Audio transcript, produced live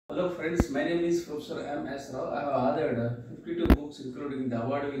Hello friends, my name is Professor M. S. Rao. I have authored 52 books including the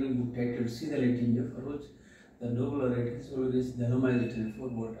award-winning book titled See the Light India, for which the Nobel laureate is always the nominated in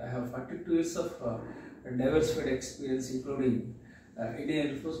forward. I have 42 years of diversified experience including Indian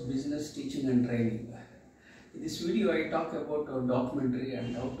Air Force business, teaching and training. In this video I talk about a documentary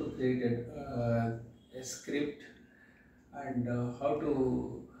and how to create a script and how to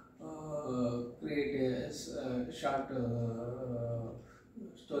create a short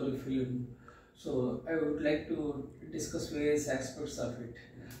story film. So I would like to discuss various aspects of it.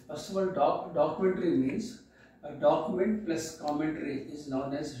 First of all, documentary means a document plus commentary is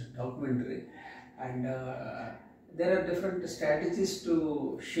known as documentary, and there are different strategies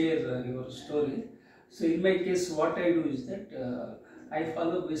to share your story. So in my case, what I do is that I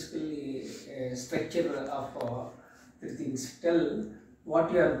follow basically a structure of three things. Tell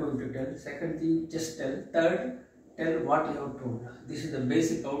what you are going to tell. Second thing, just tell. Third, tell what you have told. This is the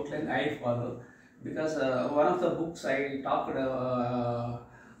basic outline I follow, because one of the books I talked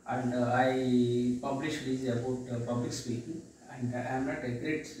and I published is about public speaking, and I am not a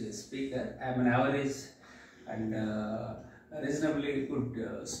great speaker. I am an average and reasonably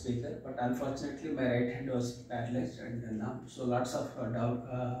good speaker, but unfortunately my right hand was paralyzed and numb, so lots of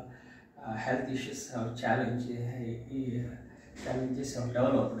health issues have challenges have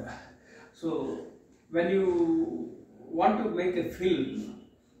developed. So when you want to make a film,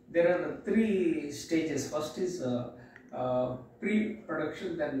 there are three stages. First is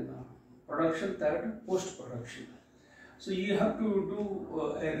pre-production, then production, third post-production. So you have to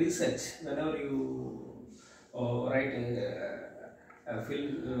do a research whenever you write a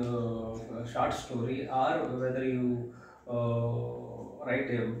film, short story, or whether you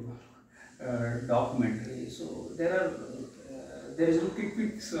write a documentary. So there is no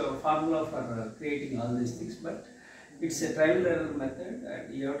quick formula for creating all these things, but it's a trial and error method,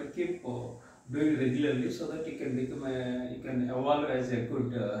 and you have to keep doing regularly so that you can evolve as a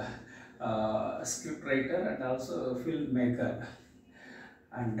good script writer and also filmmaker.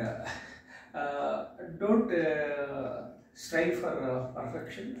 And don't strive for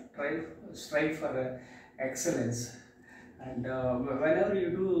perfection, strive for excellence. And whenever you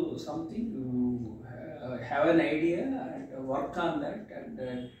do something, you have an idea and work on that, and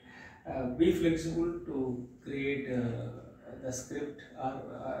be flexible to create the script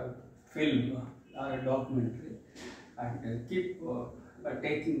or film or a documentary, and keep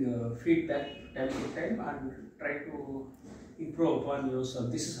taking feedback time to time and try to improve upon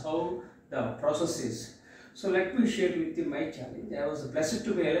yourself. This is how the process is. So let me share with you my challenge. I was blessed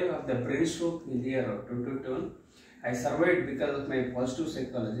to be alive of the brain stroke in the year 2021. I survived because of my positive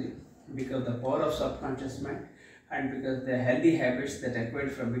psychology, because of the power of subconscious mind, and because of the healthy habits that I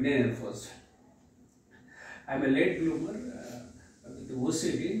acquired from Indian Air Force. I am a late bloomer with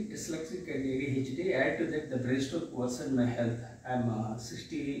OCD, Dyslexic and ADHD. Add to that the brain stroke worsened my health. I am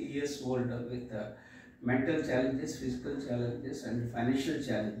 60 years old with mental challenges, physical challenges and financial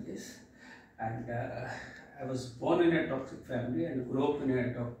challenges. And I was born in a toxic family and grew up in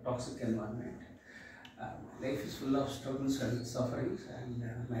a toxic environment. Life is full of struggles and sufferings, and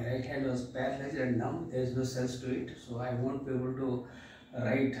my right hand was paralyzed and now there is no sense to it, so I won't be able to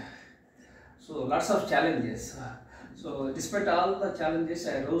write. So lots of challenges. So despite all the challenges,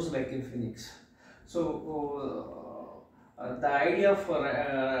 I rose like a phoenix. So the idea for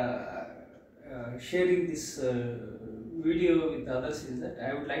sharing this video with others is that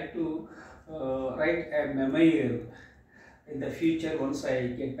I would like to write a memoir in the future once I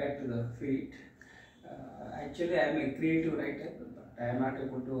get back to the field. Actually, I am a creative writer, but I am not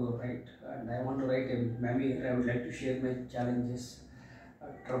able to write, and I want to write a memoir. I would like to share my challenges,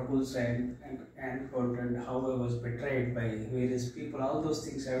 troubles, and how I was betrayed by various people. All those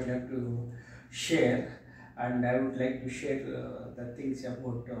things I would like to share, and I would like to share the things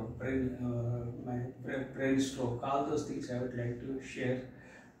about my brain stroke. All those things I would like to share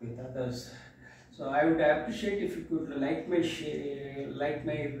with others. So I would appreciate if you could like my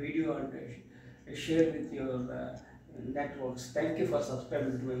video and share with your networks. Thank you for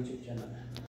subscribing to my YouTube channel.